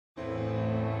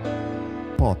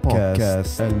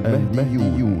بودكاست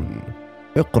المهديون.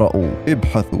 اقرأوا،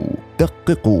 ابحثوا،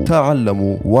 دققوا،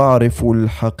 تعلموا، واعرفوا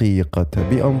الحقيقة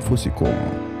بأنفسكم.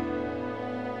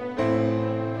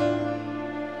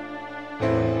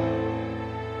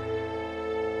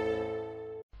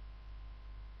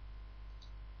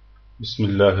 بسم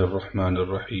الله الرحمن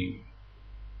الرحيم.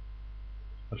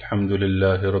 الحمد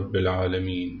لله رب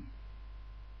العالمين،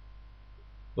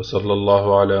 وصلى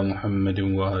الله على محمد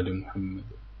وآل محمد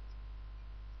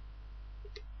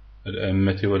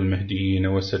الأئمة والمهديين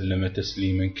وسلم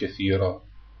تسليما كثيرا.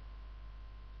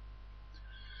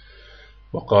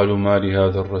 وقالوا: ما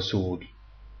لهذا الرسول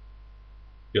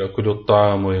يأكل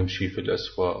الطعام ويمشي في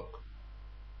الأسواق،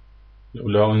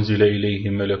 لولا أنزل إليه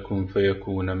ملك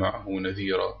فيكون معه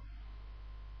نذيرا،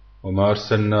 وما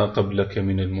أرسلنا قبلك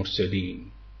من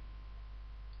المرسلين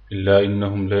إلا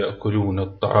إنهم ليأكلون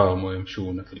الطعام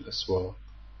ويمشون في الأسواق،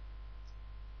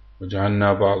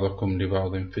 وجعلنا بعضكم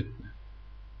لبعض فتنة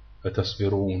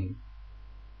أتصبرون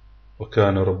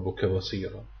وكان ربك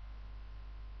بصيرا.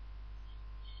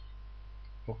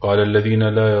 وقال الذين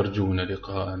لا يرجون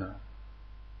لقاءنا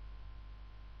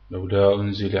لولا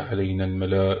أنزل علينا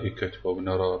الملائكة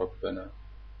ونرى ربنا،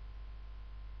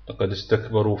 لقد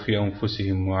استكبروا في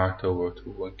أنفسهم وعتوا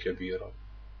عتوا كبيرا.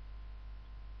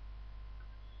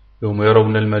 يوم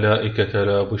يرون الملائكة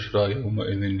لا بشرى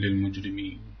يومئذ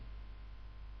للمجرمين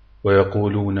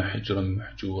ويقولون حجرا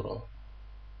محجورا،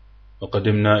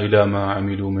 وقدمنا إلى ما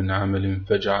عملوا من عمل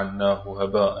فجعلناه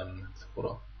هباء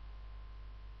منثورا.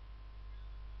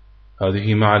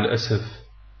 هذه مع الأسف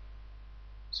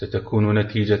ستكون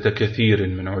نتيجة كثير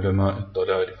من علماء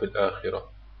الضلال في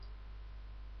الآخرة،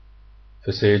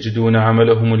 فسيجدون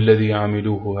عملهم الذي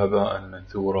عملوه هباء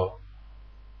منثورا،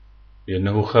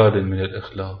 لأنه خال من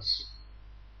الإخلاص،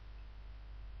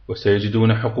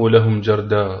 وسيجدون حقولهم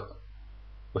جرداء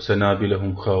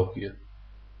وسنابلهم خاوية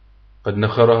قد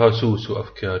نخرها سوس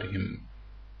أفكارهم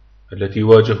التي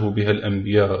واجهوا بها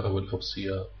الأنبياء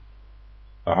والأوصياء.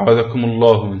 أعاذكم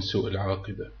الله من سوء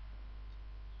العاقبة.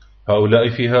 هؤلاء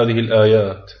في هذه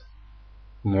الآيات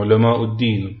هم علماء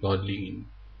الدين الضالين،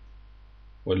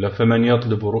 ولا فمن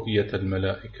يطلب رؤية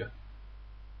الملائكة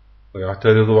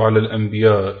ويعترض على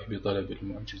الأنبياء بطلب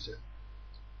المعجزة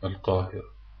القاهرة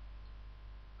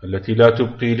التي لا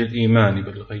تبقي للإيمان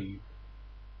بالغيب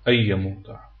أي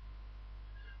موقع،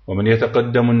 ومن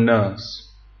يتقدم الناس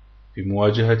في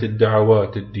مواجهة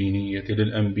الدعوات الدينية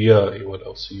للأنبياء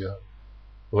والأوصياء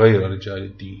غير رجال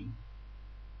الدين.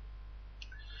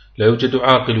 لا يوجد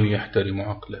عاقل يحترم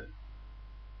عقله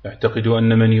يعتقد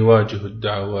أن من يواجه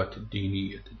الدعوات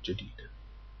الدينية الجديدة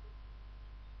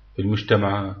في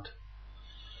المجتمعات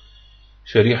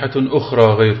شريحة أخرى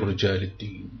غير رجال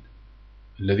الدين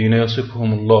الذين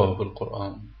يصفهم الله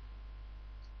بالقرآن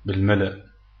بالملأ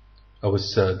أو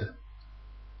السادة،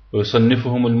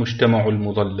 ويصنفهم المجتمع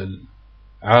المضلل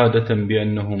عادة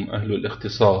بأنهم أهل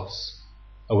الاختصاص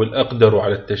أو الأقدر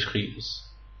على التشخيص،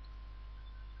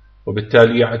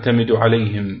 وبالتالي يعتمد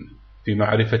عليهم في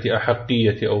معرفة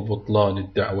أحقية أو بطلان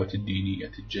الدعوة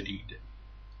الدينية الجديدة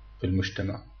في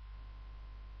المجتمع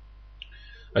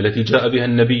التي جاء بها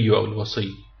النبي أو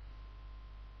الوصي.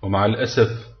 ومع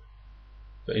الأسف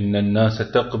فإن الناس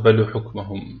تقبل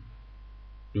حكمهم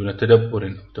دون تدبر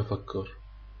أو تفكر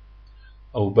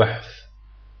أو بحث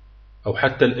أو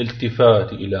حتى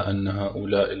الالتفات إلى أن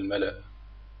هؤلاء الملأ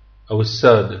أو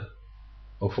السادة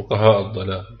أو فقهاء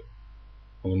الضلال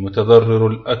هم المتضرر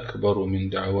الأكبر من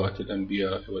دعوات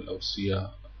الأنبياء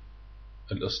والأوصياء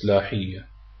الإصلاحية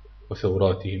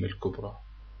وثوراتهم الكبرى.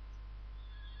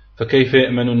 فكيف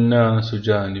يأمن الناس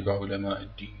جانب علماء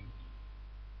الدين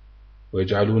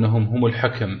ويجعلونهم هم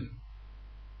الحكم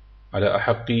على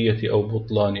أحقية أو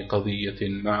بطلان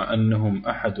قضية مع أنهم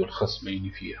أحد الخصمين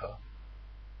فيها؟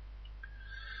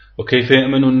 وكيف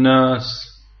يأمن الناس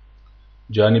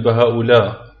جانب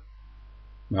هؤلاء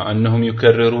مع أنهم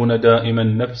يكررون دائما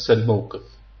نفس الموقف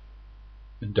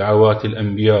من دعوات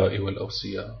الأنبياء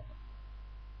والأوصياء؟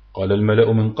 قال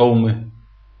الملأ من قومه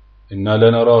إنا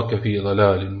لنراك في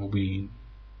ضلال مبين.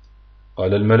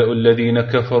 قال الملأ الذين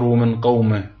كفروا من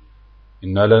قومه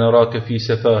إنا لنراك في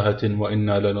سفاهة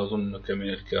وإنا لنظنك من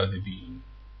الكاذبين.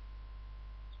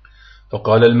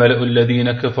 فقال الملأ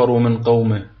الذين كفروا من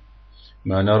قومه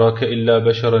ما نراك إلا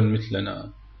بشرا مثلنا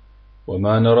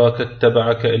وما نراك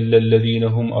اتبعك إلا الذين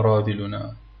هم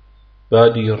أراذلنا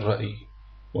بادي الرأي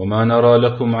وما نرى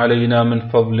لكم علينا من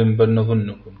فضل بل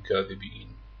نظنكم كاذبين.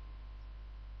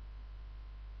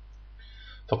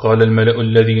 فقال الملأ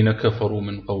الذين كفروا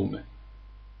من قومه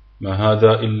ما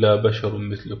هذا إلا بشر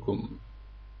مثلكم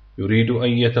يريد أن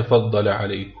يتفضل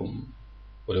عليكم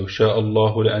ولو شاء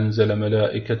الله لأنزل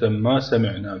ملائكة ما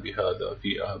سمعنا بهذا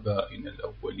في آبائنا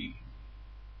الأولين.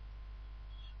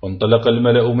 وانطلق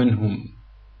الملأ منهم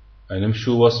أن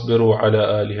امشوا واصبروا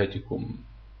على آلهتكم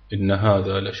إن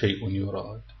هذا لشيء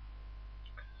يراد.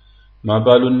 ما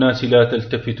بال الناس لا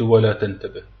تلتفت ولا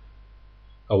تنتبه،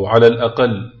 أو على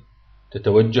الأقل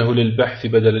تتوجه للبحث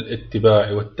بدل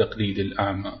الاتباع والتقليد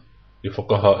الأعمى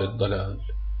لفقهاء الضلال؟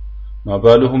 ما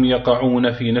بالهم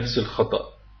يقعون في نفس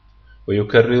الخطأ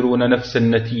ويكررون نفس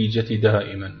النتيجة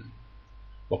دائما،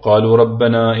 وقالوا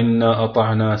ربنا إنا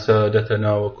أطعنا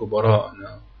سادتنا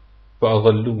وكبراءنا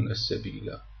فأضلون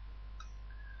السبيل.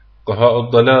 فقهاء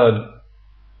الضلال،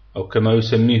 أو كما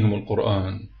يسميهم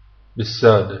القرآن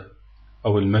بالسادة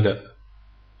أو الملأ،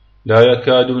 لا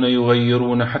يكادون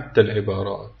يغيرون حتى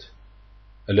العبارات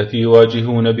التي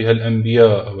يواجهون بها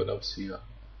الأنبياء والأوصياء.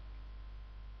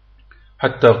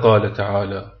 حتى قال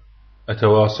تعالى: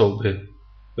 أتواصوا به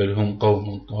بل هم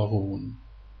قوم طاغون.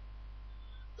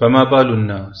 فما بال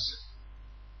الناس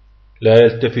لا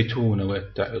يلتفتون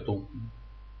ويتعظون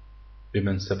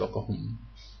بمن سبقهم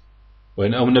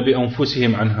وينأون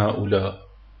بأنفسهم عن هؤلاء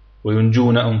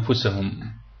وينجون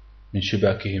أنفسهم من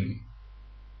شباكهم.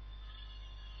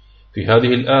 في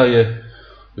هذه الآية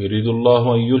يريد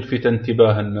الله أن يلفت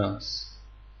انتباه الناس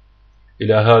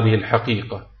إلى هذه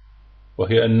الحقيقة،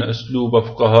 وهي أن أسلوب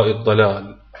فقهاء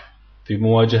الضلال في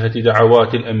مواجهة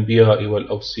دعوات الأنبياء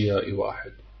والأوصياء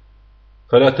واحد،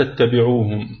 فلا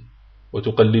تتبعوهم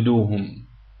وتقلدوهم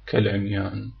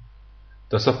كالعميان.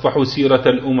 تصفحوا سيرة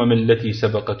الأمم التي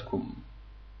سبقتكم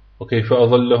وكيف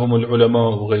أضلهم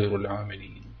العلماء غير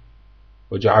العاملين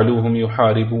وجعلوهم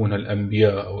يحاربون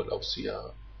الأنبياء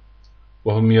والأوصياء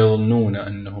وهم يظنون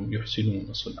أنهم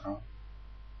يحسنون صنعا.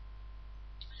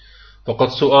 فقد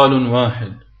سؤال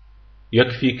واحد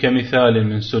يكفي كمثال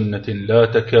من سنة لا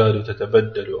تكاد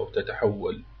تتبدل أو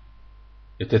تتحول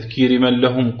لتذكير من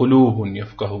لهم قلوب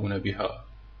يفقهون بها،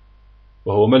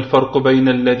 وهو: ما الفرق بين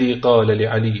الذي قال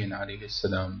لعلي عليه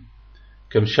السلام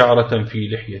كم شعرة في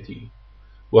لحيتي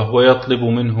وهو يطلب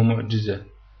منه معجزة،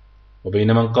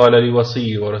 وبين من قال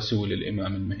لوصي ورسول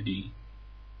الإمام المهدي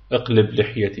اقلب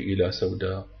لحيتي إلى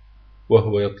سوداء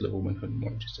وهو يطلب منه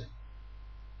المعجزة؟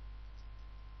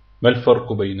 ما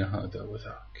الفرق بين هذا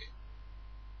وذاك؟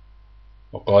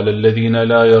 وقال الذين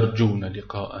لا يرجون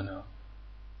لقاءنا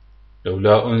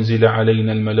لولا أنزل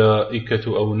علينا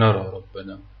الملائكة أو نرى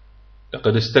ربنا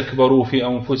لقد استكبروا في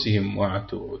أنفسهم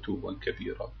وعتوا عتوا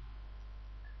كبيرا.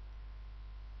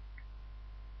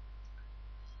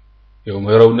 يوم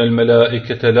يرون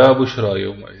الملائكة لا بشرى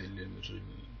يومئذ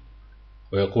للمجرمين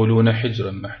ويقولون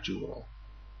حجرا محجورا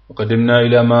وقدمنا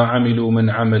إلى ما عملوا من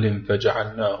عمل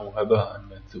فجعلناه هباء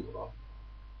منثورا.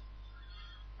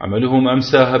 عملهم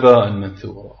أمسى هباء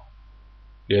منثورا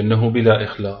لأنه بلا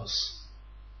إخلاص،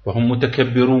 فهم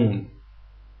متكبرون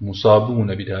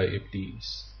مصابون بداء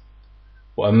إبليس.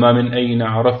 وأما من أين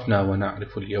عرفنا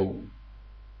ونعرف اليوم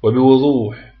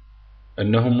وبوضوح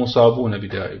أنهم مصابون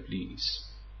بداء إبليس،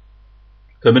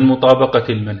 فمن مطابقة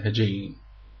المنهجين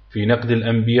في نقد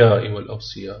الأنبياء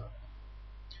والأوصياء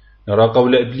نرى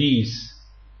قول إبليس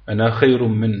أنا خير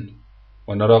منه،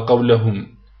 ونرى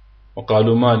قولهم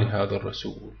وقالوا ما لهذا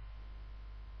الرسول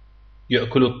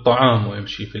يأكل الطعام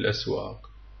ويمشي في الأسواق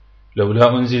لولا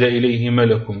أنزل إليه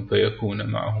ملك فيكون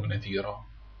معه نذيرا.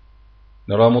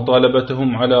 نرى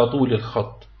مطالبتهم على طول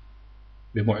الخط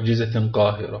بمعجزة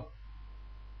قاهرة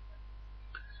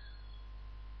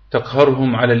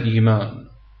تقهرهم على الإيمان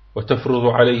وتفرض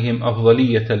عليهم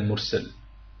أفضلية المرسل،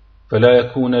 فلا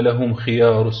يكون لهم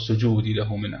خيار السجود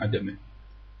له من عدمه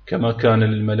كما كان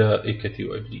للملائكة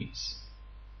وإبليس.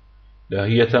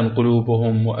 لاهية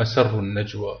قلوبهم وأسر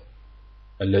النجوى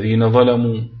الذين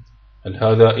ظلموا هل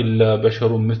هذا إلا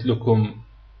بشر مثلكم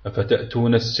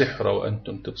أفتأتون السحر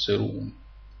وأنتم تبصرون.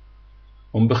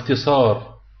 هم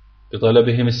باختصار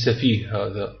بطلبهم السفيه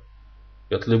هذا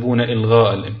يطلبون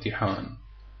إلغاء الامتحان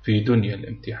في دنيا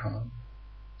الامتحان،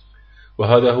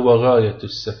 وهذا هو غاية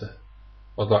السفه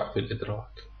وضعف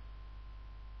الإدراك.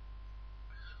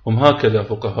 هم هكذا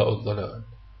فقهاء الضلال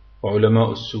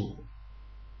وعلماء السوء،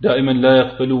 دائما لا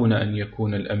يقبلون أن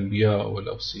يكون الأنبياء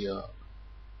والأوصياء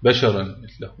بشرا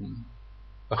مثلهم،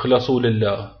 أخلصوا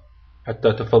لله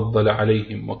حتى تفضل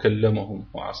عليهم وكلمهم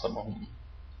وعصمهم.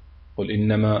 قل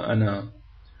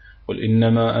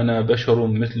إنما أنا بشر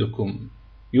مثلكم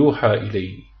يوحى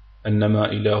إلي أنما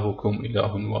إلهكم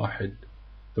إله واحد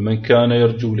فمن كان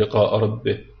يرجو لقاء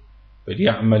ربه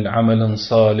فليعمل عملا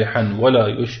صالحا ولا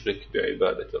يشرك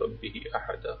بعبادة ربه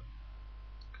أحدا.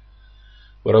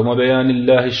 ورغم بيان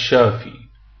الله الشافي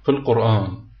في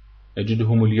القرآن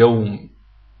نجدهم اليوم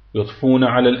يطفون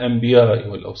على الأنبياء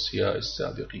والأوصياء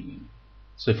السابقين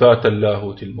صفات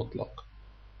اللاهوت المطلق،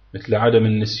 مثل عدم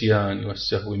النسيان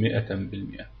والسهو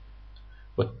 100%،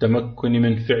 والتمكن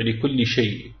من فعل كل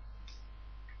شيء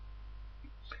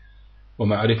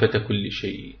ومعرفة كل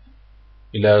شيء،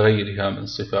 إلى غيرها من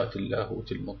صفات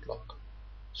اللاهوت المطلق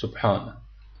سبحانه.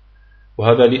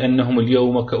 وهذا لأنهم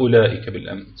اليوم كأولئك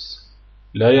بالأمس،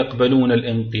 لا يقبلون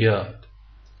الانقياد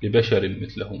لبشر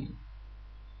مثلهم،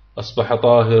 أصبح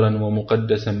طاهرا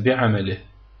ومقدسا بعمله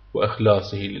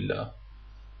وإخلاصه لله،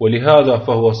 ولهذا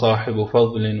فهو صاحب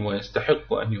فضل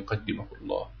ويستحق أن يقدمه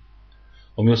الله.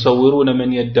 هم يصورون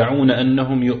من يدعون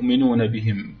أنهم يؤمنون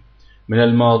بهم من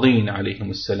الماضين عليهم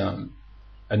السلام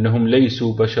أنهم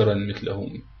ليسوا بشرا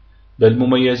مثلهم، بل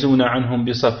مميزون عنهم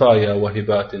بصفايا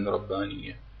وهبات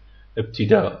ربانية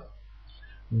ابتداء،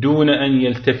 دون أن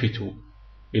يلتفتوا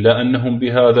إلى أنهم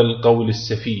بهذا القول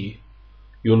السفيه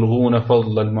يلغون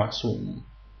فضل المعصوم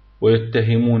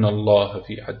ويتهمون الله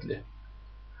في عدله.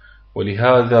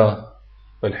 ولهذا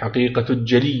فالحقيقة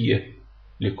الجلية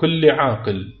لكل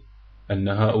عاقل أن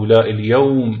هؤلاء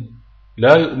اليوم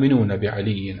لا يؤمنون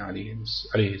بعلي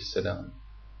عليه السلام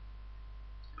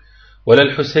ولا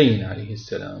الحسين عليه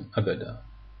السلام أبدا،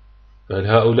 بل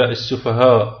هؤلاء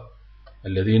السفهاء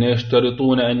الذين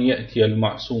يشترطون أن يأتي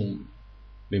المعصوم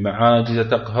بمعاجز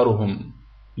تقهرهم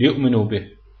ليؤمنوا به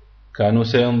كانوا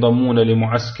سينضمون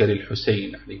لمعسكر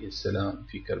الحسين عليه السلام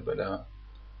في كربلاء،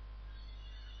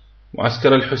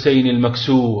 معسكر الحسين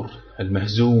المكسور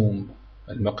المهزوم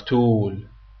المقتول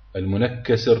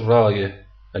المنكس الراية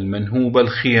المنهوب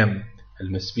الخيم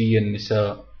المسبي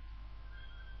النساء.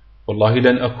 والله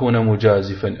لن أكون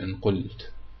مجازفا إن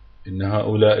قلت إن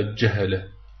هؤلاء الجهلة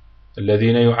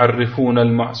الذين يعرفون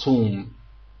المعصوم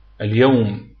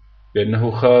اليوم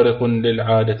بأنه خارق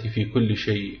للعادة في كل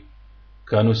شيء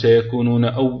كانوا سيكونون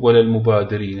أول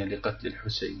المبادرين لقتل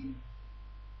الحسين،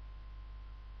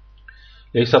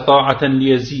 ليس طاعة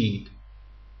ليزيد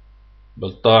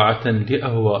بل طاعة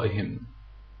لأهوائهم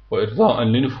وإرضاء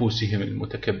لنفوسهم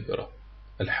المتكبرة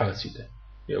الحاسدة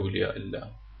لأولياء الله،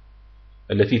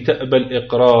 التي تأبى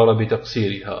الإقرار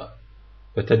بتقصيرها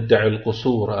فتدعي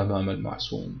القصور أمام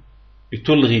المعصوم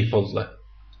لتلغي فضله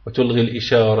وتلغي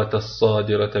الإشارة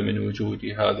الصادرة من وجود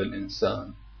هذا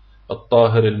الإنسان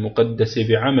الطاهر المقدس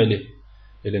بعمله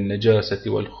إلى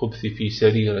النجاسة والخبث في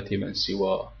سريرة من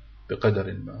سواه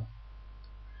بقدر ما.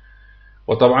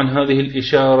 وطبعا هذه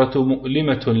الإشارة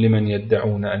مؤلمة لمن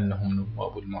يدعون أنهم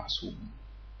نواب المعصوم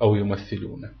أو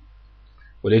يمثلونه،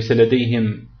 وليس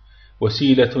لديهم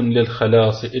وسيلة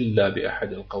للخلاص إلا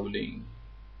بأحد القولين: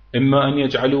 إما أن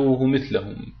يجعلوه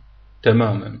مثلهم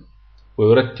تماما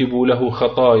ويرتبوا له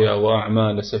خطايا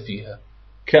وأعمال سفيهة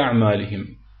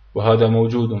كأعمالهم، وهذا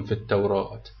موجود في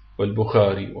التوراة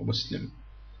والبخاري ومسلم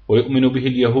ويؤمن به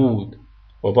اليهود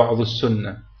وبعض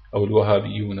السنة أو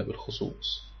الوهابيون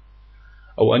بالخصوص،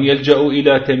 أو أن يلجأوا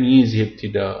إلى تمييزه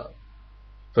ابتداء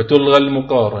فتلغى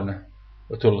المقارنة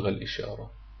وتلغى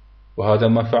الإشارة، وهذا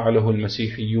ما فعله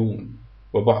المسيحيون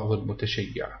وبعض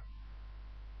المتشيعة.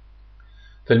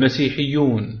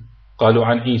 فالمسيحيون قالوا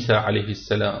عن عيسى عليه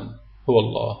السلام هو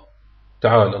الله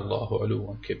تعالى الله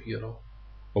علوا كبيرا،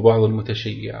 وبعض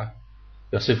المتشيعة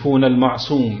يصفون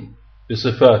المعصوم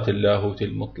بصفات اللاهوت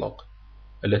المطلق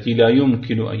التي لا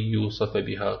يمكن أن يوصف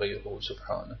بها غيره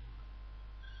سبحانه.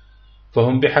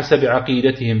 فهم بحسب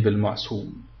عقيدتهم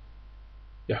بالمعصوم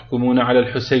يحكمون على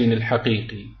الحسين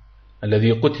الحقيقي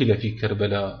الذي قتل في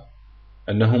كربلاء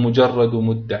أنه مجرد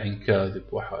مدع كاذب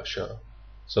وحاشا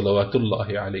صلوات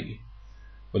الله عليه.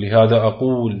 ولهذا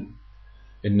أقول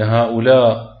إن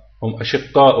هؤلاء هم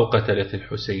أشقاء قتلة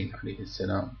الحسين عليه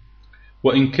السلام،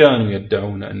 وإن كانوا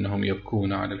يدعون أنهم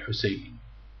يبكون على الحسين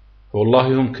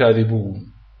فوالله هم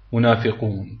كاذبون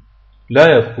منافقون،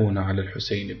 لا يبكون على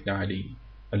الحسين بن علي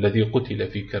الذي قتل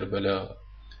في كربلاء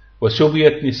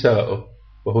وسبيت نساؤه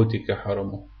وهتك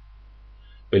حرمه،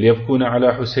 بل يبكون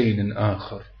على حسين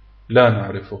آخر لا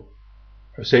نعرفه،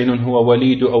 حسين هو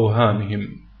وليد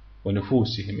أوهامهم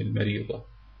ونفوسهم المريضة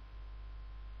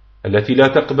التي لا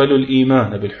تقبل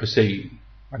الإيمان بالحسين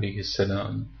عليه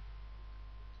السلام،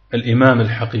 الإمام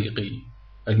الحقيقي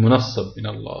المنصب من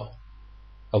الله،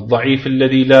 الضعيف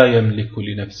الذي لا يملك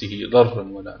لنفسه ضرا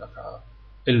ولا نفعا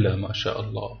إلا ما شاء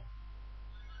الله.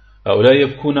 هؤلاء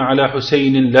يبكون على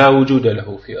حسين لا وجود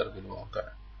له في أرض الواقع،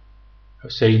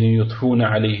 حسين يضفون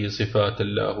عليه صفات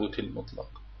اللاهوت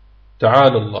المطلق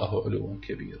تعالى الله علوا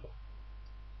كبيرا،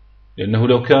 لأنه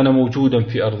لو كان موجودا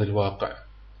في أرض الواقع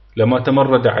لما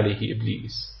تمرد عليه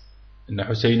إبليس. إن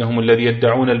حسينهم الذي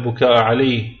يدعون البكاء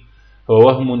عليه هو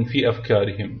وهم في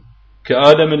أفكارهم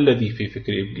كآدم الذي في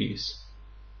فكر إبليس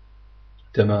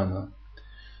تماما.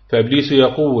 فإبليس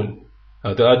يقول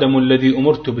هذا آدم الذي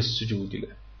أمرت بالسجود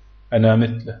له، أنا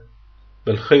مثله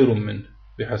بل خير منه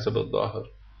بحسب الظاهر،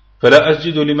 فلا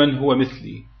أسجد لمن هو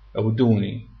مثلي أو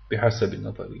دوني بحسب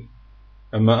نظري.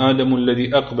 أما آدم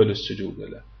الذي أقبل السجود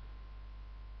له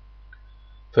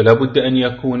فلا بد أن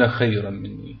يكون خيرا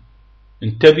مني.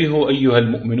 انتبهوا أيها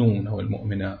المؤمنون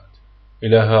والمؤمنات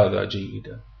إلى هذا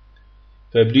جيدا.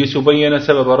 فإبليس بين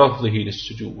سبب رفضه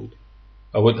للسجود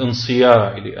أو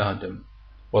الانصياع لآدم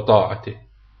وطاعته،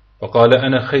 فقال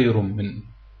أنا خير منه.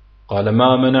 قال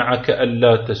ما منعك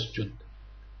ألا تسجد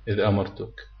إذ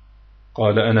أمرتك؟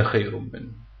 قال أنا خير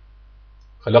منه،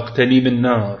 خلقتني من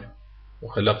نار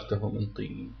وخلقته من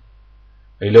طين.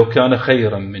 أي لو كان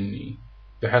خيرا مني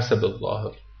بحسب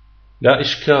الظاهر لا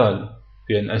إشكال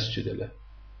في أن أسجد له.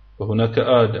 وهناك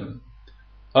آدم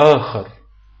آخر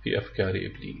في أفكار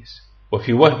إبليس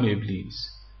وفي وهم إبليس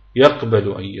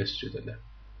يقبل أن يسجد له،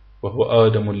 وهو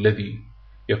آدم الذي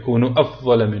يكون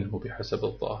أفضل منه بحسب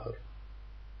الظاهر.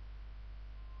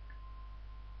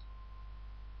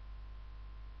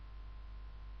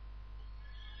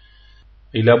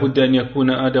 لا بد أن يكون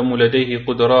آدم لديه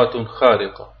قدرات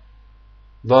خارقة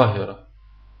ظاهرة،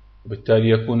 وبالتالي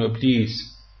يكون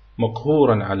إبليس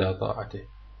مقهورا على طاعته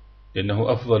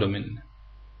لأنه أفضل منه.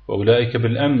 وأولئك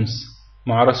بالأمس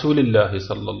مع رسول الله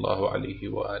صلى الله عليه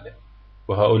وآله،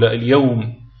 وهؤلاء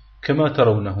اليوم كما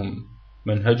ترونهم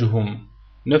منهجهم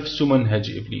نفس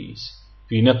منهج إبليس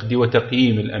في نقد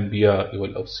وتقييم الأنبياء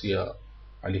والأوصياء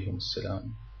عليهم السلام.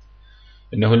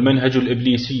 إنه المنهج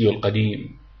الإبليسي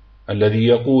القديم الذي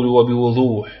يقول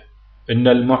وبوضوح إن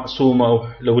المعصوم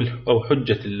أو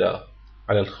حجة الله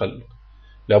على الخلق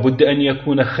لا بد أن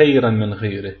يكون خيرا من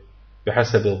غيره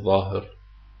بحسب الظاهر،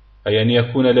 أي أن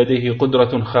يكون لديه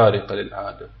قدرة خارقة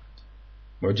للعادة،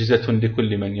 معجزة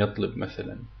لكل من يطلب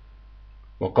مثلا،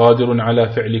 وقادر على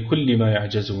فعل كل ما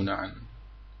يعجزون عنه.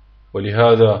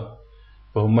 ولهذا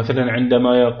فهم مثلا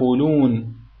عندما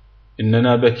يقولون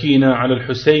إننا بكينا على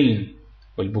الحسين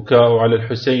والبكاء على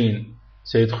الحسين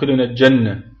سيدخلنا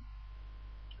الجنة،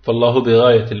 فالله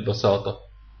بغاية البساطة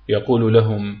يقول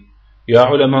لهم يا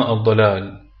علماء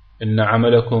الضلال إن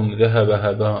عملكم ذهب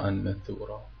هباء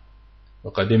منثورا،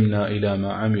 وقدمنا إلى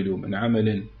ما عملوا من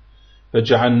عمل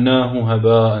فجعلناه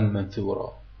هباء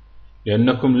منثورا،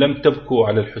 لأنكم لم تبكوا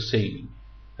على الحسين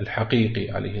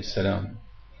الحقيقي عليه السلام،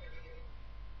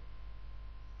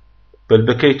 بل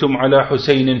بكيتم على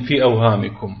حسين في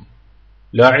أوهامكم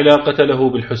لا علاقة له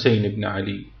بالحسين بن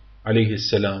علي عليه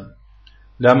السلام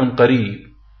لا من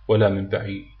قريب ولا من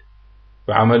بعيد،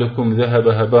 فعملكم ذهب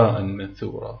هباء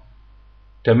منثورا،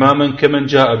 تماما كمن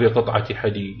جاء بقطعة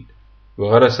حديد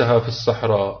وغرسها في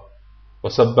الصحراء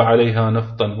وصب عليها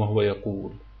نفطا وهو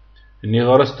يقول إني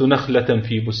غرست نخلة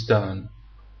في بستان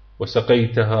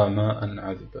وسقيتها ماء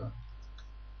عذبا،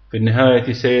 في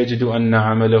النهاية سيجد أن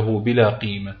عمله بلا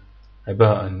قيمة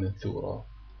هباء منثورا.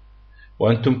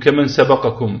 وأنتم كمن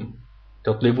سبقكم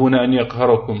تطلبون أن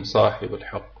يقهركم صاحب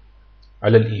الحق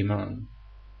على الإيمان،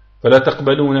 فلا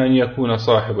تقبلون أن يكون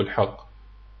صاحب الحق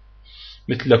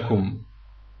مثلكم،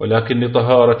 ولكن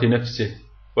لطهارة نفسه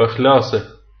وإخلاصه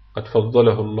قد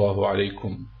فضله الله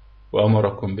عليكم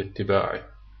وأمركم باتباعه،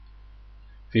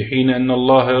 في حين أن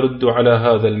الله يرد على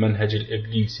هذا المنهج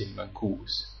الإبليسي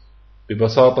المنكوس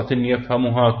ببساطة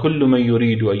يفهمها كل من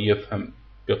يريد أن يفهم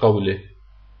بقوله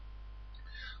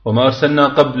وما أرسلنا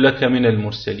قبلك من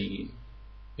المرسلين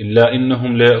إلا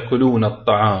إنهم ليأكلون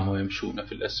الطعام ويمشون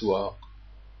في الأسواق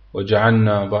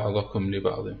وجعلنا بعضكم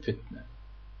لبعض فتنة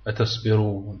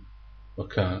أتصبرون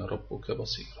وكان ربك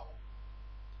بصيرا.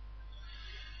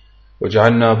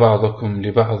 وجعلنا بعضكم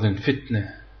لبعض فتنة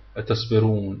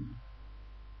أتصبرون،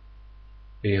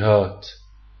 هيهات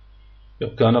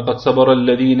لو كان قد صبر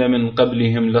الذين من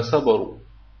قبلهم لصبروا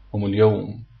هم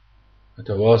اليوم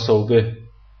فتواصوا به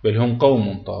بل هم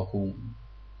قوم طاغون.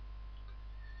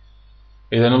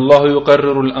 إذن الله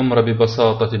يقرر الأمر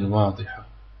ببساطة واضحة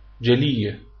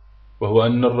جلية، وهو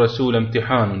أن الرسول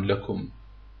امتحان لكم،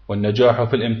 والنجاح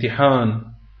في الامتحان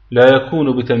لا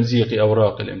يكون بتمزيق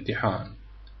أوراق الامتحان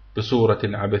بصورة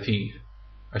عبثية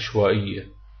عشوائية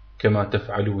كما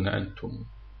تفعلون أنتم،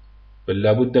 بل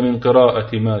لا بد من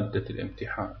قراءة مادة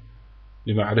الامتحان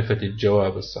لمعرفة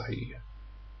الجواب الصحيح.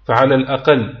 فعلى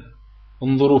الأقل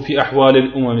انظروا في أحوال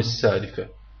الأمم السالفة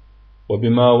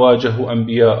وبما واجهوا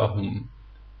أنبياءهم،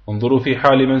 انظروا في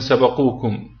حال من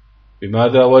سبقوكم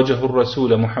بماذا واجهوا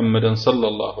الرسول محمدا صلى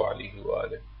الله عليه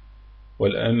وآله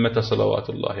والأئمة صلوات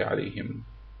الله عليهم،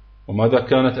 وماذا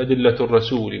كانت أدلة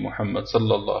الرسول محمد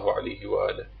صلى الله عليه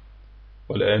وآله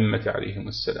والأئمة عليهم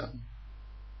السلام.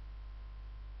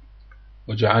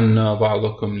 وجعلنا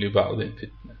بعضكم لبعض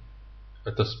فتنة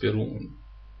أتصبرون.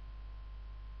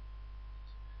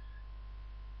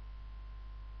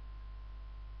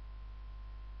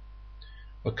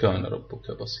 وكان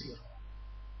ربك بصيرا.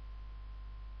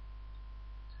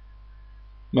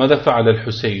 ماذا فعل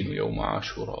الحسين يوم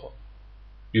عاشوراء؟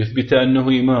 يثبت أنه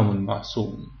إمام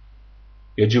معصوم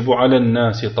يجب على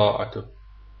الناس طاعته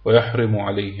ويحرم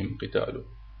عليهم قتاله.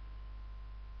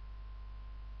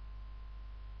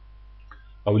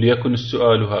 أو ليكن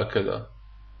السؤال هكذا: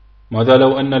 ماذا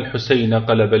لو أن الحسين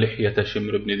قلب لحية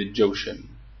شمر بن ذي الجوشن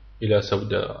إلى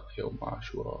سوداء يوم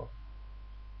عاشوراء؟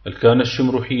 هل كان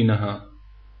الشمر حينها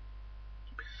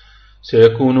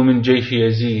سيكون من جيش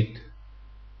يزيد،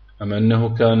 أم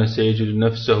أنه كان سيجد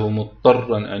نفسه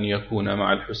مضطرا أن يكون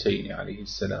مع الحسين عليه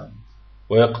السلام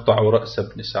ويقطع رأس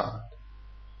ابن سعد؟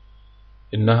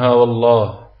 إنها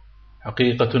والله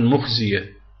حقيقة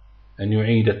مخزية أن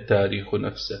يعيد التاريخ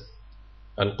نفسه،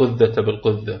 القذة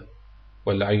بالقذة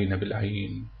والعين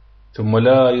بالعين، ثم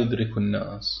لا يدرك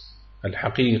الناس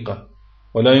الحقيقة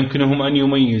ولا يمكنهم أن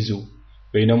يميزوا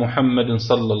بين محمد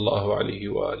صلى الله عليه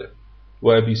وآله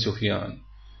وأبي سفيان،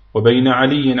 وبين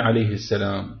علي عليه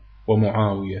السلام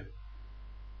ومعاوية،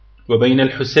 وبين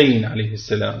الحسين عليه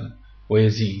السلام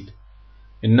ويزيد.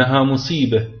 إنها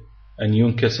مصيبة أن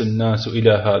ينكس الناس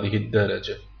إلى هذه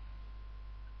الدرجة،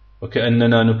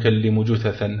 وكأننا نكلم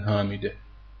جثثا هامدة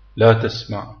لا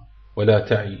تسمع ولا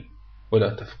تعي ولا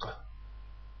تفقه.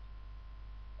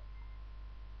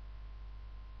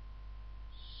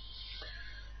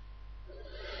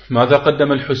 ماذا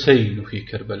قدم الحسين في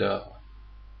كربلاء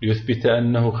ليثبت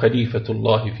أنه خليفة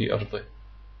الله في أرضه؟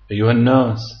 أيها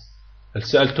الناس، هل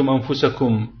سألتم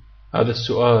أنفسكم هذا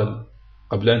السؤال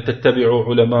قبل أن تتبعوا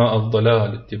علماء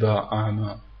الضلال اتباع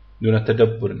أعمى دون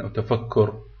تدبر أو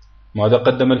تفكر؟ ماذا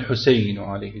قدم الحسين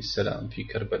عليه السلام في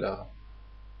كربلاء؟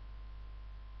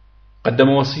 قدم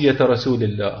وصية رسول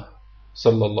الله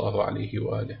صلى الله عليه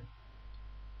وآله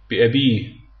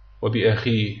بأبيه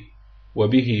وبأخيه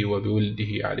وبه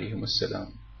وبولده عليهم السلام،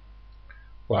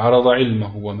 وعرض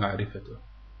علمه ومعرفته،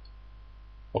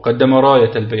 وقدم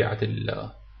راية البيعة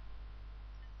لله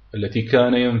التي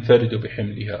كان ينفرد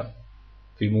بحملها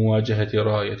في مواجهة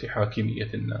راية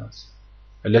حاكمية الناس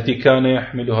التي كان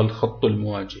يحملها الخط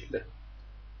المواجه له،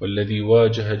 والذي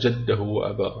واجه جده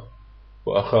وأباه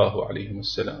وأخاه عليهم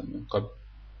السلام من قبل.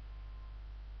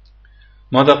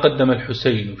 ماذا قدم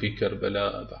الحسين في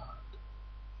كربلاء بعد؟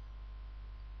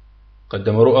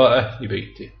 قدم رؤى أهل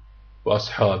بيته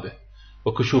وأصحابه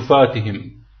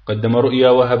وكشوفاتهم. قدم رؤيا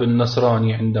وهب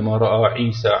النصراني عندما رأى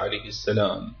عيسى عليه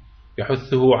السلام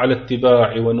يحثه على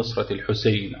اتباع ونصرة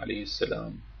الحسين عليه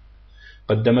السلام.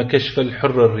 قدم كشف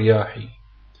الحر الرياحي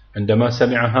عندما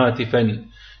سمع هاتفا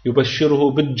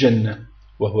يبشره بالجنة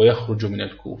وهو يخرج من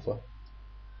الكوفة.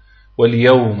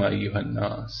 واليوم أيها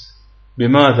الناس،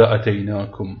 بماذا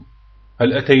أتيناكم؟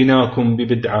 هل أتيناكم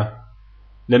ببدعة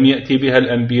لم يأتي بها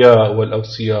الأنبياء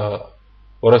والأوصياء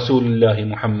ورسول الله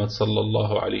محمد صلى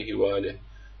الله عليه وآله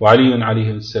وعلي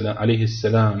عليه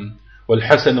السلام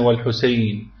والحسن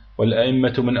والحسين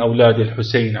والأئمة من أولاد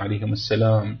الحسين عليهم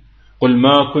السلام؟ قل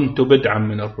ما كنت بدعا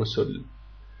من الرسل.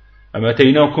 أم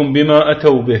أتيناكم بما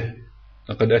أتوا به؟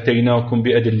 لقد أتيناكم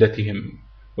بأدلتهم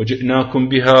وجئناكم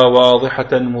بها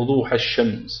واضحة وضوح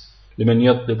الشمس لمن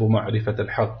يطلب معرفة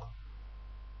الحق.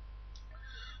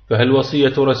 فهل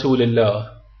وصية رسول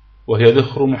الله وهي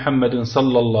ذخر محمد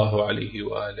صلى الله عليه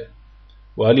وآله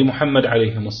وآل محمد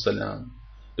عليهم السلام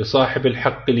لصاحب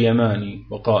الحق اليماني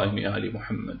وقائم آل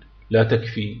محمد لا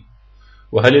تكفي؟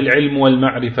 وهل العلم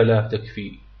والمعرفة لا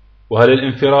تكفي؟ وهل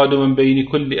الانفراد من بين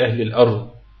كل أهل الأرض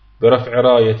برفع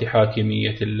راية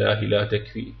حاكمية الله لا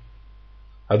تكفي؟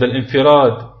 هذا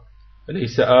الانفراد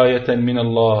ليس آية من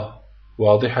الله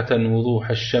واضحة وضوح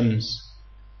الشمس؟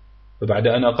 فبعد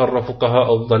أن أقر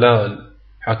فقهاء الضلال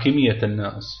حاكمية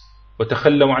الناس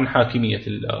وتخلوا عن حاكمية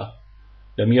الله،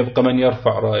 لم يبق من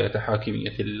يرفع راية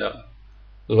حاكمية الله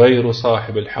غير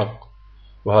صاحب الحق.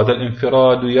 وهذا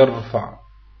الانفراد يرفع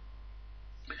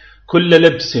كل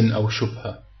لبس أو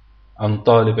شبهة عن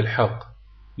طالب الحق،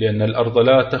 لأن الأرض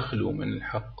لا تخلو من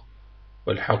الحق،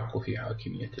 والحق في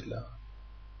حاكمية الله.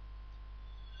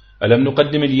 ألم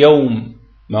نقدم اليوم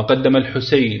ما قدم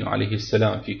الحسين عليه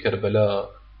السلام في كربلاء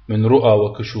من رؤى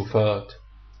وكشوفات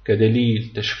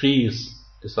كدليل تشخيص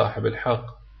لصاحب الحق؟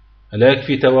 ألا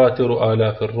يكفي تواتر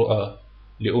آلاف الرؤى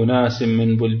لأناس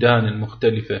من بلدان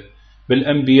مختلفة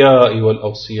بالأنبياء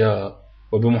والأوصياء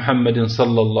وبمحمد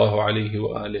صلى الله عليه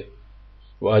وآله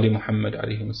وآل محمد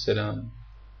عليهم السلام،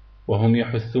 وهم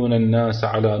يحثون الناس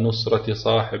على نصرة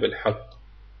صاحب الحق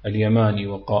اليماني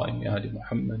وقائم آل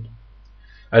محمد؟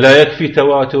 ألا يكفي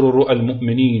تواتر رؤى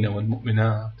المؤمنين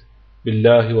والمؤمنات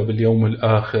بالله وباليوم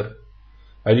الآخر؟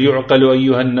 هل يعقل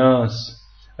أيها الناس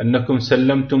أنكم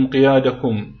سلمتم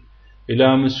قيادكم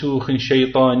إلى مسوخ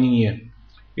شيطانية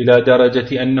إلى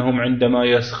درجة أنهم عندما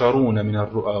يسخرون من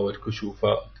الرؤى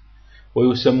والكشوفات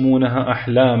ويسمونها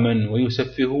أحلاما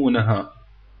ويسفهونها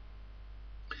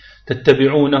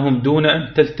تتبعونهم دون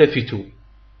أن تلتفتوا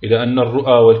إلى أن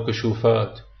الرؤى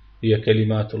والكشوفات هي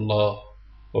كلمات الله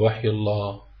ووحي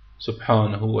الله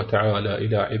سبحانه وتعالى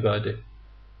إلى عباده.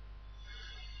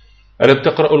 ألم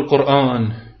تقرأوا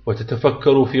القرآن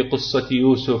وتتفكروا في قصة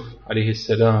يوسف عليه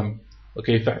السلام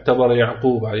وكيف اعتبر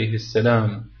يعقوب عليه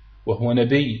السلام وهو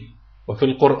نبي وفي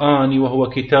القرآن وهو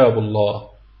كتاب الله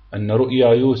أن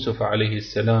رؤيا يوسف عليه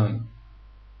السلام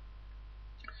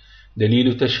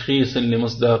دليل تشخيص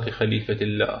لمصداق خليفة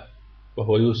الله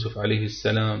وهو يوسف عليه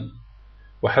السلام،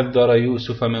 وحذر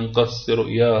يوسف من قص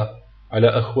رؤياه على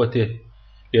أخوته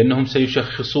لأنهم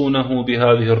سيشخصونه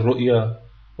بهذه الرؤيا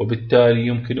وبالتالي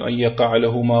يمكن أن يقع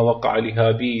له ما وقع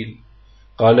لهابيل.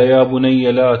 قال يا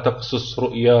بني لا تقصص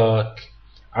رؤياك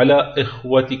على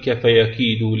إخوتك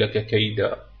فيكيدوا لك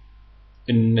كيدا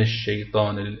إن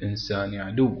الشيطان للإنسان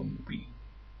عدو مبين.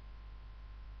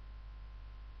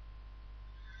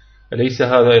 أليس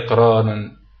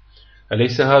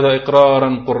هذا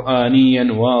إقرارا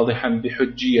قرآنيا واضحا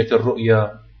بحجية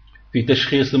الرؤيا في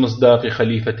تشخيص مصداق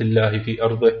خليفة الله في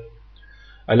أرضه؟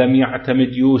 ألم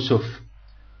يعتمد يوسف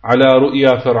على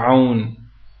رؤيا فرعون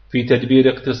في تدبير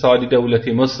اقتصاد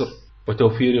دولة مصر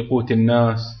وتوفير قوت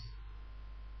الناس؟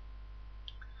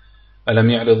 ألم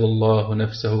يعرض الله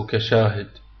نفسه كشاهد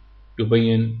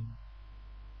يبين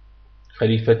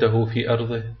خليفته في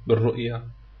أرضه بالرؤيا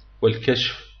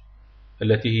والكشف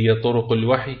التي هي طرق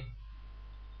الوحي؟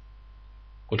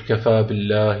 قل كفى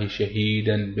بالله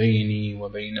شهيدا بيني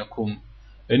وبينكم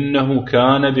إنه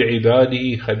كان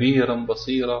بعباده خبيرا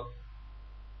بصيرا.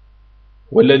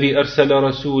 والذي أرسل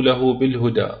رسوله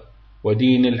بالهدى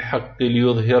ودين الحق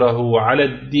ليظهره على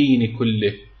الدين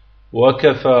كله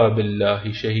وكفى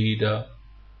بالله شهيدا.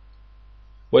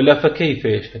 ولا فكيف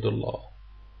يشهد الله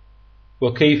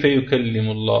وكيف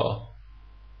يكلم الله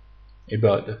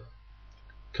عباده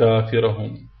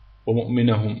كافرهم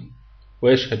ومؤمنهم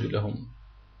ويشهد لهم؟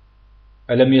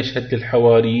 ألم يشهد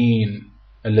للحواريين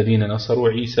الذين نصروا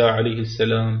عيسى عليه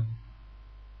السلام؟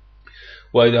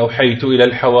 وإذ أوحيت إلى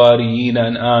الحواريين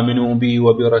أن آمنوا بي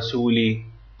وبرسولي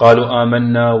قالوا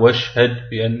آمنا واشهد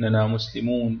بأننا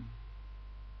مسلمون.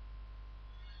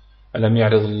 ألم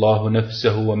يعرض الله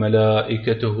نفسه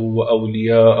وملائكته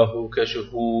وأولياءه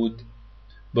كشهود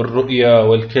بالرؤيا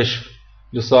والكشف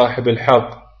لصاحب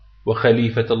الحق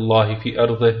وخليفة الله في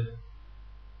أرضه؟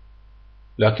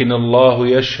 لكن الله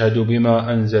يشهد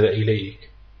بما أنزل إليك،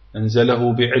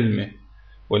 أنزله بعلمه،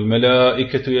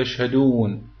 والملائكة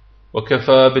يشهدون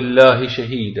وكفى بالله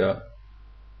شهيدا.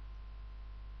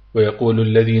 ويقول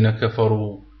الذين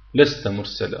كفروا لست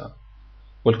مرسلا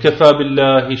قل كفى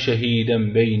بالله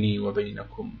شهيدا بيني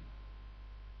وبينكم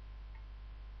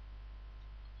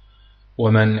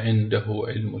ومن عنده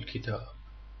علم الكتاب.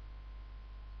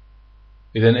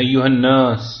 إذن أيها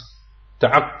الناس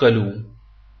تعقلوا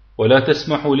ولا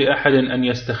تسمحوا لأحد أن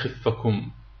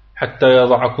يستخفكم حتى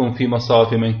يضعكم في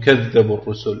مصاف من كذبوا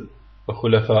الرسل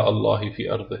وخلفاء الله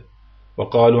في أرضه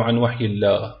وقالوا عن وحي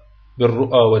الله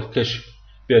بالرؤى والكشف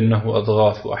بأنه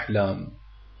أضغاث أحلام،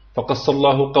 فقص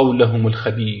الله قولهم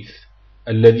الخبيث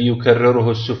الذي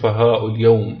يكرره السفهاء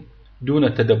اليوم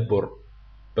دون تدبر،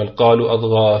 بل قالوا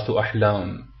أضغاث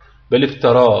أحلام، بل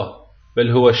افتراه،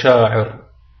 بل هو شاعر،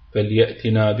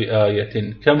 فليأتنا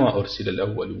بآية كما أرسل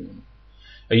الأولون.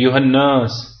 أيها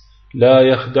الناس لا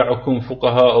يخدعكم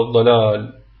فقهاء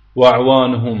الضلال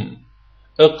وأعوانهم،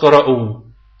 اقرأوا،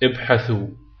 ابحثوا،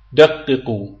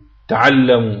 دققوا،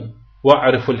 تعلموا،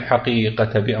 واعرفوا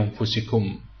الحقيقة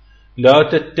بأنفسكم. لا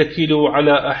تتكلوا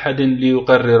على أحد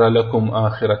ليقرر لكم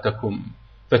آخرتكم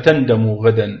فتندموا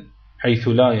غدا حيث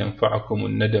لا ينفعكم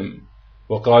الندم.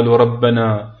 وقالوا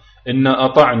ربنا إنا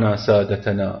أطعنا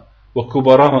سادتنا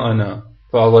وكبراءنا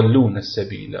فأضلونا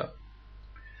السبيلا.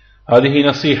 هذه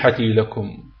نصيحتي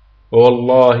لكم،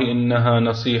 ووالله إنها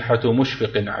نصيحة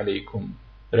مشفق عليكم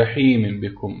رحيم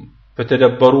بكم،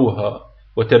 فتدبروها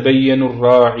وتبينوا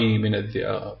الراعي من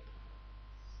الذئاب.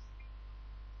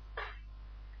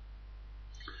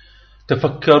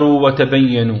 تفكروا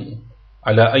وتبينوا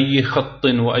على أي خط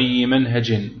وأي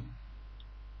منهج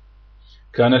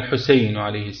كان الحسين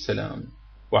عليه السلام،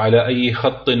 وعلى أي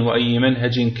خط وأي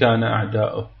منهج كان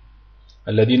أعداؤه.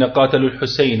 الذين قاتلوا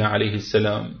الحسين عليه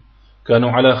السلام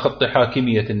كانوا على خط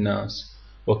حاكمية الناس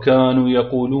وكانوا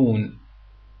يقولون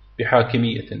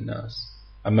بحاكمية الناس،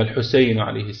 أما الحسين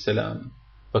عليه السلام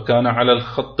فكان على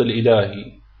الخط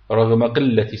الإلهي رغم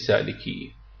قلة سالكيه،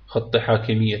 خط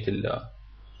حاكمية الله.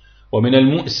 ومن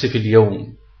المؤسف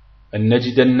اليوم أن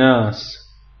نجد الناس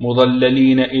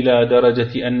مضللين إلى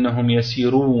درجة أنهم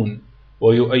يسيرون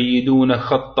ويؤيدون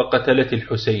خط قتلة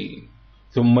الحسين،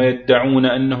 ثم يدعون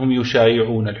أنهم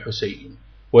يشايعون الحسين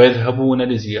ويذهبون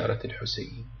لزيارة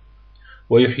الحسين،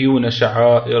 ويحيون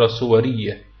شعائر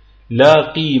صورية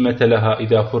لا قيمة لها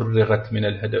إذا فرغت من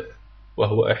الهدف،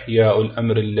 وهو إحياء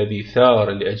الأمر الذي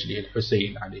ثار لأجله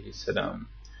الحسين عليه السلام،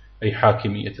 أي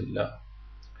حاكمية الله.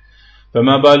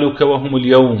 فما بالك وهم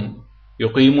اليوم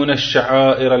يقيمون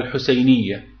الشعائر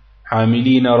الحسينية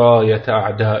حاملين راية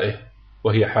أعدائه،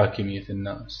 وهي حاكمية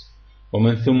الناس،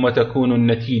 ومن ثم تكون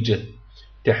النتيجة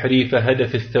تحريف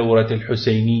هدف الثورة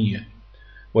الحسينية،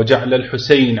 وجعل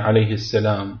الحسين عليه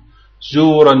السلام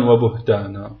زورا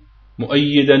وبهتانا،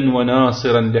 مؤيدا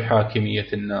وناصرا لحاكمية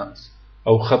الناس،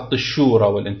 أو خط الشورى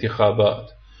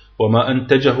والانتخابات، وما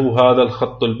أنتجه هذا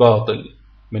الخط الباطل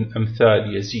من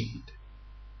أمثال يزيد.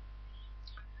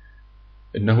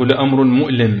 إنه لأمر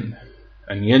مؤلم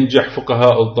أن ينجح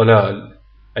فقهاء الضلال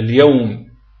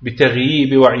اليوم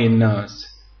بتغييب وعي الناس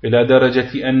إلى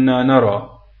درجة أننا نرى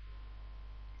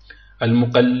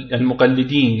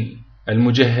المقلدين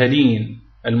المجهلين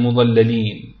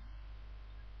المضللين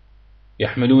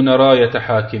يحملون راية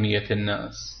حاكمية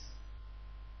الناس،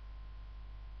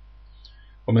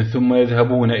 ومن ثم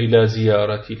يذهبون إلى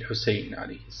زيارة الحسين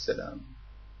عليه السلام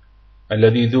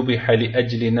الذي ذبح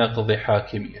لأجل نقض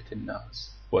حاكمية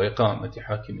الناس وإقامة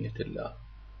حاكمية الله.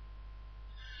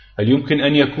 هل يمكن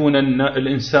أن يكون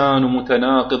الإنسان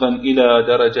متناقضا إلى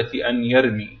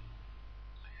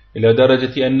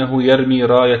درجة أنه يرمي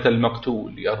راية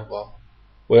المقتول يرضى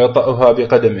ويطأها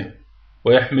بقدمه،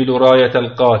 ويحمل راية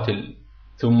القاتل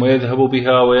ثم يذهب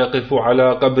بها ويقف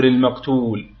على قبر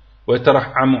المقتول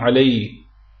ويترحم عليه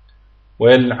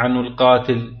ويلعن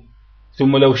القاتل؟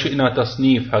 ثم لو شئنا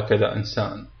تصنيف هكذا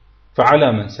إنسان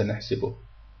فعلى من سنحسبه؟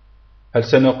 هل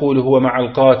سنقول هو مع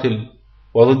القاتل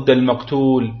وضد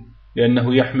المقتول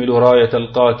لأنه يحمل راية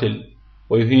القاتل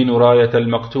ويهين راية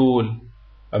المقتول،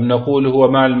 أم نقول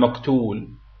هو مع المقتول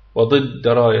وضد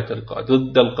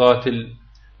ضد القاتل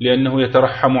لأنه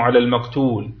يترحم على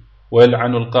المقتول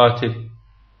ويلعن القاتل؟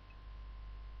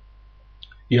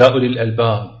 يا أولي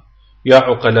الألباب، يا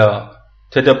عقلاء،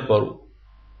 تدبروا.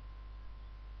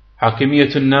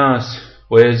 حاكمية الناس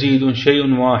ويزيد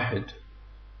شيء واحد،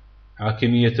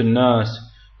 حاكمية الناس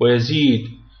ويزيد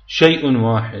شيء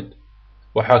واحد،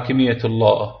 وحاكمية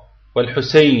الله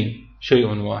والحسين شيء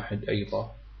واحد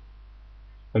أيضا.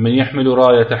 فمن يحمل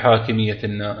راية حاكمية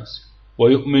الناس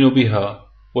ويؤمن بها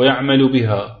ويعمل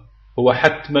بها هو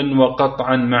حتما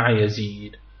وقطعا مع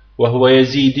يزيد، وهو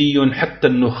يزيدي حتى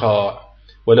النخاع،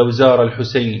 ولو زار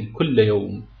الحسين كل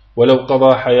يوم ولو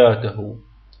قضى حياته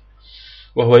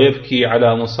وهو يبكي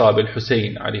على مصاب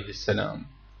الحسين عليه السلام.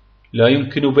 لا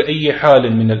يمكن بأي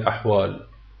حال من الأحوال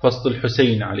فصل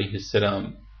الحسين عليه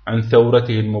السلام عن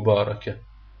ثورته المباركة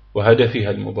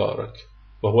وهدفها المبارك،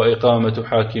 وهو إقامة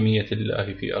حاكمية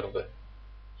الله في أرضه.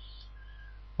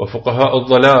 وفقهاء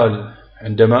الضلال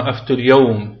عندما أفتوا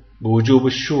اليوم بوجوب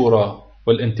الشورى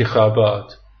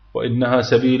والانتخابات وإنها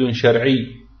سبيل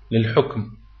شرعي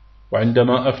للحكم،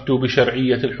 وعندما أفتوا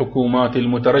بشرعية الحكومات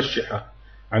المترشحة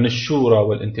عن الشورى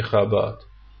والانتخابات،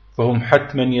 فهم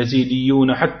حتما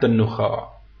يزيديون حتى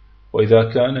النخاع. وإذا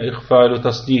كان إغفال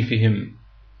تصنيفهم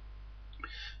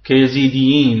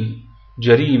كيزيديين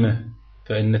جريمة،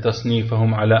 فإن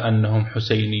تصنيفهم على أنهم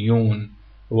حسينيون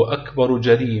هو أكبر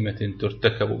جريمة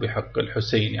ترتكب بحق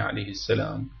الحسين عليه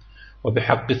السلام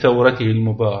وبحق ثورته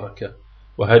المباركة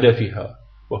وهدفها،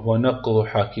 وهو نقض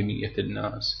حاكمية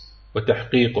الناس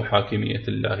وتحقيق حاكمية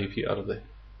الله في أرضه.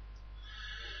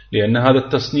 لأن هذا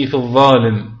التصنيف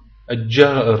الظالم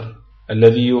الجائر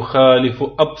الذي يخالف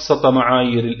أبسط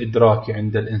معايير الإدراك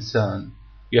عند الإنسان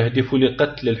يهدف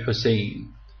لقتل الحسين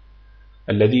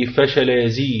الذي فشل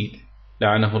يزيد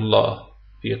لعنه الله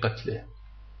في قتله.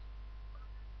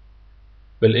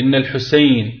 بل إن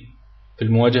الحسين في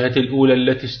المواجهة الأولى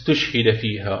التي استشهد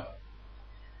فيها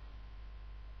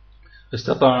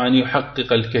استطاع أن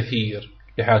يحقق الكثير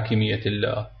لحاكمية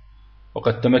الله،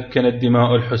 وقد تمكنت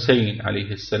دماء الحسين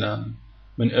عليه السلام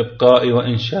من إبقاء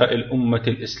وإنشاء الأمة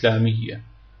الإسلامية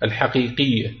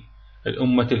الحقيقية،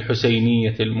 الأمة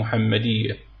الحسينية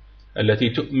المحمدية التي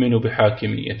تؤمن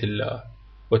بحاكمية الله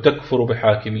وتكفر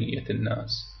بحاكمية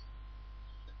الناس.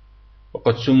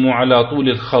 وقد سموا على طول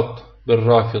الخط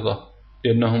بالرافضة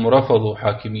لأنهم رفضوا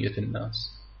حاكمية الناس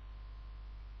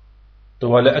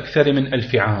طوال أكثر من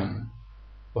 1000 عام.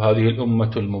 وهذه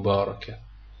الأمة المباركة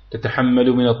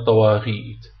تتحمل من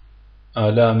الطواغيت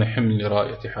آلام حمل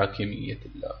راية حاكمية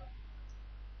الله.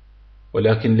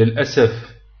 ولكن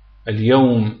للأسف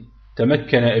اليوم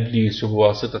تمكن إبليس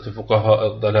بواسطة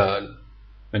فقهاء الضلال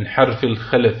من حرف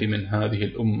الخلف من هذه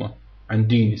الأمة عن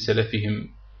دين سلفهم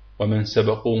ومن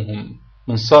سبقوهم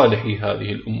من صالح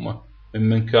هذه الأمة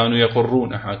ممن كانوا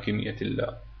يقرون حاكمية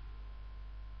الله.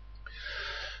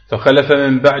 فخلف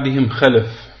من بعدهم خلف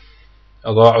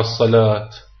أضاعوا الصلاة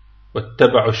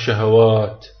واتبعوا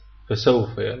الشهوات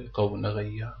فسوف يلقون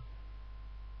غيا.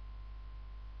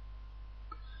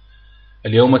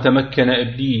 اليوم تمكن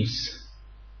إبليس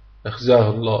أخزاه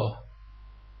الله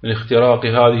من اختراق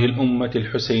هذه الأمة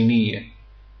الحسينية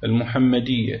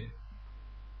المحمدية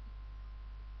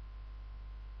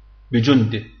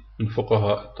بجنده من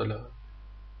فقهاء الضلال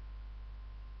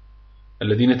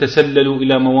الذين تسللوا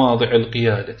إلى مواضع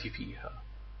القيادة فيها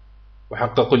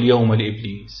وحققوا اليوم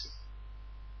لإبليس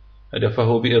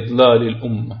هدفه بإضلال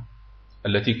الأمة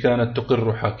التي كانت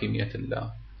تقر حاكمية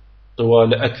الله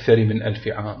طوال أكثر من 1000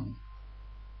 عام،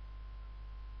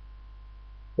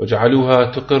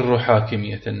 وجعلوها تقر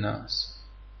حاكمية الناس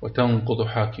وتنقض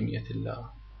حاكمية الله.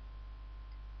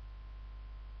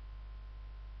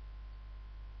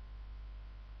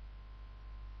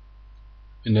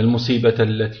 إن المصيبة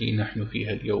التي نحن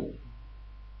فيها اليوم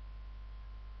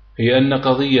هي أن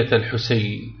قضية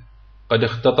الحسين قد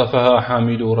اختطفها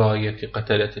حامل راية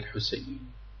قتلة الحسين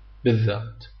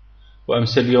بالذات،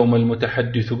 وأمس اليوم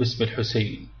المتحدث باسم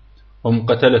الحسين هم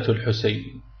قتلة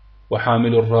الحسين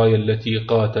وحامل الراية التي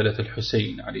قاتلت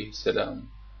الحسين عليه السلام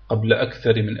قبل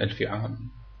أكثر من 1000 عام.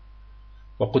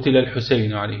 وقتل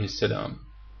الحسين عليه السلام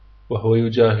وهو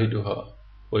يجاهدها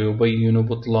ويبين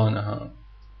بطلانها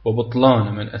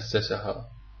وبطلان من أسسها،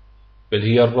 بل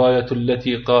هي الراية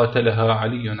التي قاتلها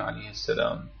علي عليه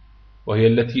السلام، وهي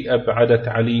التي أبعدت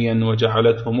عليا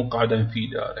وجعلته مقعدا في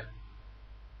داره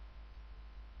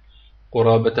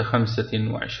قرابة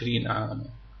 25 عاما،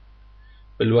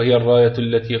 بل وهي الراية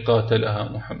التي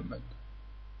قاتلها محمد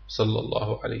صلى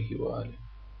الله عليه وآله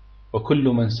وكل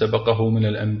من سبقه من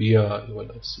الأنبياء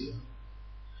والأوصياء.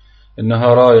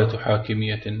 إنها راية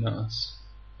حاكمية الناس،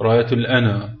 راية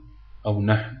الأنا أو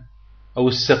نحن أو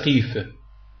السقيفة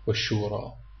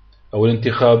والشورى أو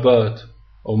الانتخابات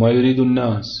أو ما يريد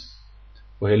الناس،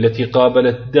 وهي التي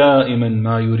قابلت دائما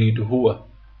ما يريد هو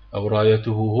أو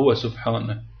رايته هو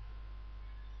سبحانه،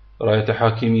 راية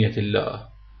حاكمية الله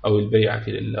أو البيعة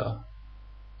لله،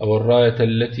 أو الراية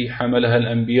التي حملها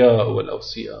الأنبياء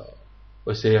والأوصياء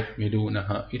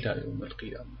وسيحملونها إلى يوم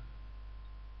القيامة.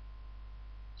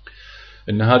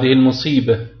 إن هذه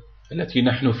المصيبة التي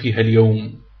نحن فيها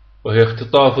اليوم وهي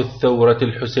اختطاف الثورة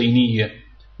الحسينية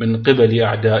من قبل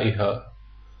أعدائها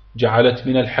جعلت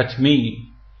من الحتمي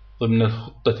ضمن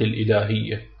الخطة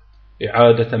الإلهية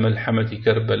إعادة ملحمة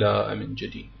كربلاء من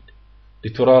جديد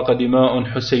لتراق دماء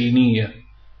حسينية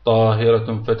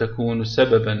طاهرة فتكون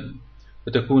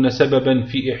سببا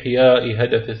في إحياء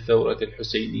هدف الثورة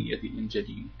الحسينية من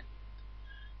جديد،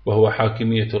 وهو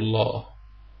حاكمية الله،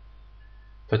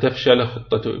 فتفشل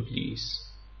خطة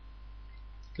إبليس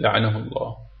لعنه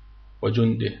الله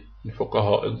وجنده من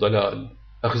فقهاء الضلال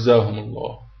أخزاهم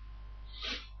الله.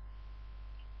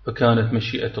 فكانت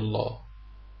مشيئة الله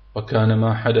وكان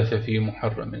ما حدث في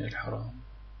محرم من الحرام،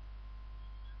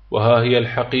 وها هي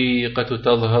الحقيقة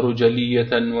تظهر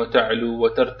جلية وتعلو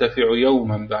وترتفع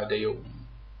يوما بعد يوم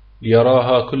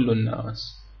ليراها كل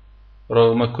الناس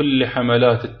رغم كل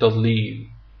حملات التضليل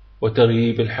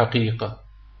وتغييب الحقيقة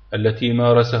التي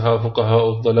مارسها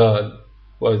فقهاء الضلال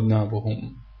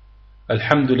وأذنابهم.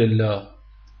 الحمد لله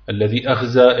الذي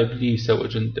أخزى إبليس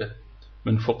وجنده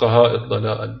من فقهاء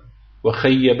الضلال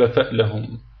وخيب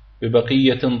فألهم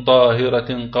ببقية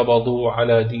طاهرة قبضوا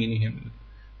على دينهم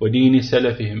ودين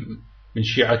سلفهم من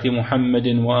شيعة محمد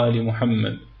وآل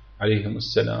محمد عليهم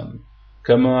السلام،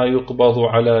 كما يقبض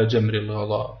على جمر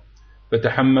الغضاء،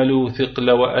 فتحملوا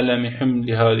ثقل وألم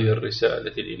حمل هذه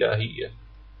الرسالة الإلهية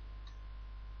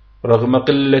رغم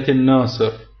قلة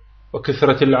الناصر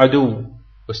وكثرة العدو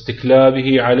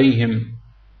واستكلابه عليهم.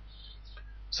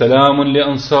 سلام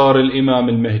لأنصار الإمام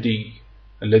المهدي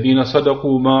الذين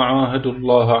صدقوا ما عاهدوا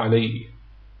الله عليه،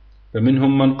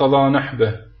 فمنهم من قضى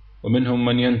نحبه ومنهم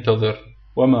من ينتظر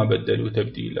وما بدلوا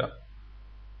تبديلا.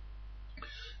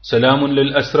 سلام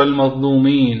للأسرى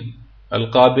المظلومين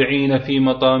القابعين في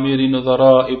مطامير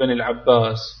نظراء بني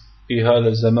العباس في هذا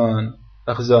الزمان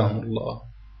أخزاهم الله.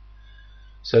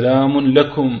 سلام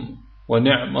لكم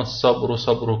ونعم الصبر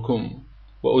صبركم،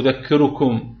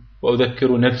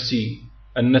 وأذكر نفسي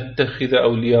أن نتخذ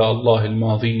أولياء الله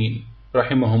الماضين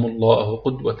رحمهم الله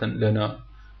قدوة لنا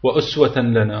وأسوة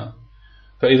لنا،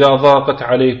 فإذا ضاقت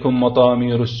عليكم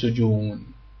مطامير السجون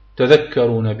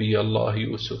تذكروا نبي الله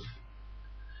يوسف،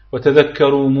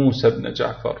 وتذكروا موسى بن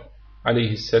جعفر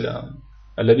عليه السلام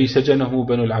الذي سجنه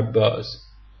بنو العباس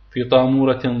في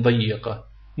طامورة ضيقة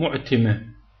معتمة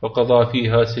وقضى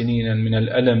فيها سنينا من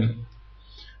الألم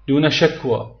دون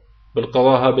شكوى، بل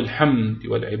قضاها بالحمد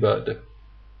والعبادة،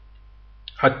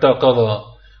 حتى قضى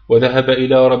وذهب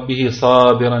إلى ربه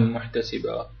صابرا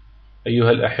محتسبا.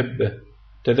 أيها الأحبة،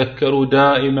 تذكروا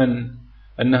دائما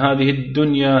أن هذه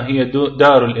الدنيا هي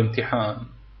دار الامتحان،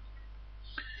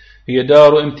 هي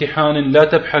دار امتحان لا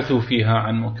تبحثوا فيها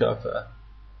عن مكافأة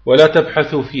ولا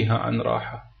تبحثوا فيها عن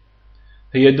راحة،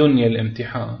 هي دنيا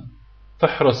الامتحان.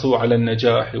 فاحرصوا على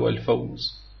النجاح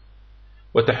والفوز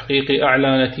وتحقيق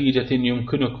أعلى نتيجة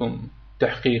يمكنكم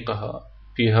تحقيقها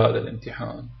في هذا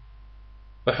الامتحان.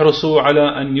 احرصوا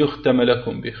على أن يختم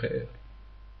لكم بخير.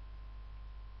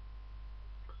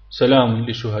 سلام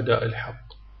لشهداء الحق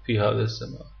في هذا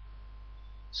الزمان.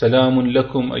 سلام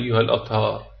لكم أيها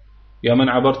الأطهار يا من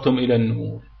عبرتم إلى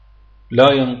النور.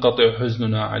 لا ينقطع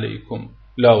حزننا عليكم،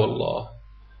 لا والله،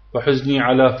 وحزني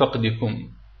على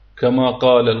فقدكم، كما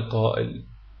قال القائل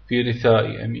في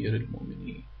رثاء أمير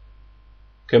المؤمنين: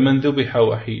 كمن ذبح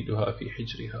وحيدها في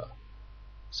حجرها.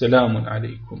 سلام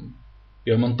عليكم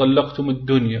يا من طلقتم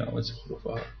الدنيا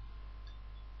وزخرفها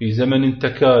في زمن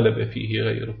تكالب فيه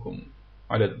غيركم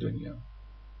على الدنيا.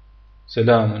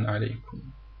 سلام عليكم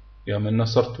يا من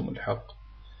نصرتم الحق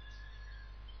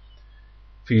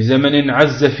في زمن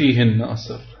عز فيه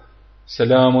الناصر.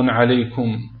 سلام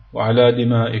عليكم وعلى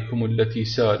دمائكم التي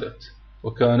سالت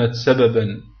وكانت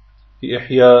سببا في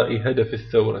إحياء هدف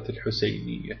الثورة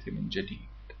الحسينية من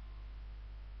جديد.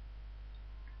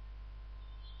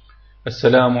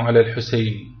 السلام على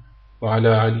الحسين وعلى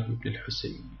علي بن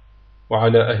الحسين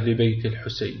وعلى أهل بيت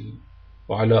الحسين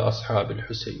وعلى أصحاب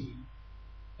الحسين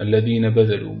الذين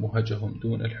بذلوا مهجهم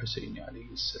دون الحسين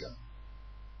عليه السلام.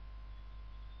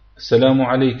 السلام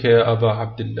عليك يا أبا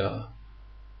عبد الله،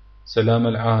 سلام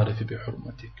العارف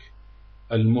بحرمتك،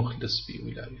 المخلص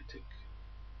بولايتك،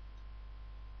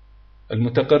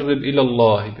 المتقرب إلى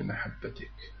الله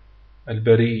بمحبتك،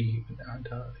 البريء من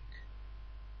أعدائك.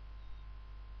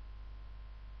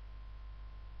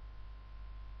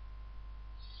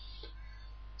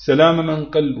 سلام من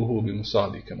قلبه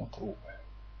بمصابك مقروع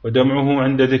ودمعه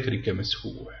عند ذكرك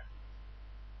مسفوح.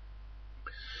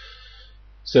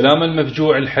 سلام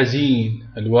المفجوع الحزين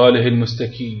الواله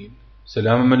المستكين.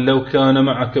 سلام من لو كان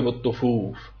معك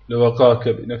بالطفوف لوقاك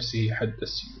بنفسه حد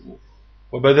السيوف،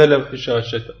 وبذل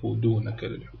حشاشته دونك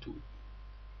للحتوف،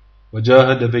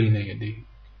 وجاهد بين يديك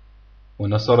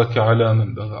ونصرك على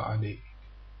من بغى عليك،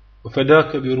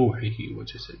 وفداك بروحه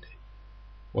وجسده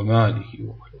وماله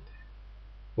وولده،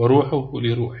 وروحه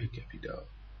لروحك فداء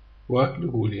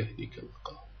وأهله لأهلك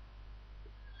القاء.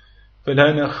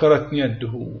 فلأن أخرتني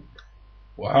الدهور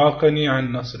وعاقني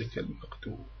عن نصرك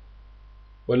المقدور،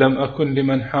 ولم أكن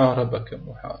لمن حاربك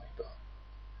محاربا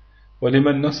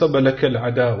ولمن نصب لك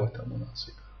العداوة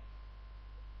مناصبا.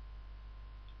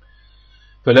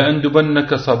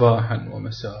 فلأندبنك صباحا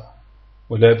ومساء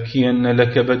ولأبكين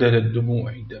لك بدل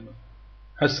الدموع دما،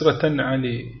 حسرة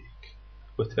عليك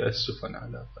وتأسفا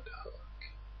على قدرك،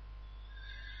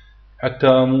 حتى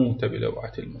أموت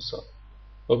بلوعة المصاب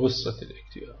وغصة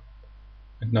الاكتئاب.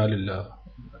 إنا لله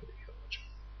وإنا إليه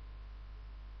راجعون.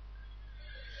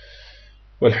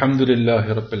 والحمد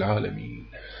لله رب العالمين.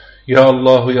 يا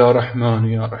الله يا رحمن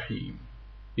يا رحيم،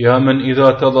 يا من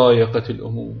إذا تضايقت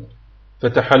الأمور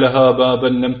فتح لها بابا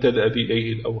لم تذهب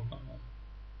إليه الأوهام،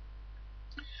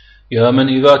 يا من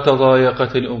إذا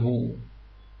تضايقت الأمور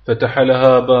فتح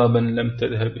لها بابا لم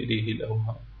تذهب إليه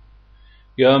الأوهام،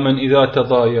 يا من إذا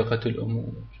تضايقت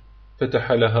الأمور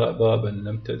فتح لها بابا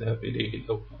لم تذهب إليه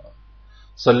الأوهام.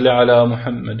 صل على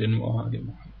محمد وآل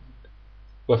محمد،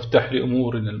 وافتح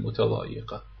لأمورنا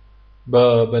المتضايقة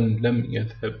بابا لم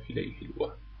يذهب إليه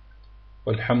الوهم.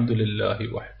 والحمد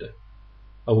لله وحده،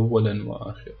 أولا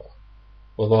وآخرا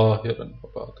وظاهرا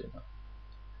وباطنا.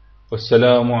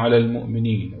 والسلام على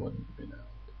المؤمنين والمؤمنات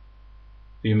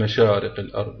في مشارق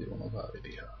الأرض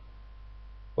ومغاربها،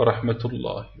 ورحمة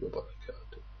الله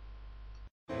وبركاته.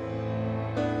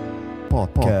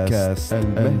 بودكاست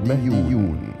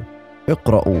المهديون.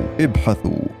 اقرأوا،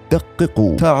 ابحثوا،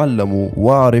 دققوا، تعلموا،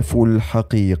 واعرفوا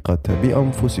الحقيقة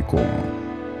بأنفسكم.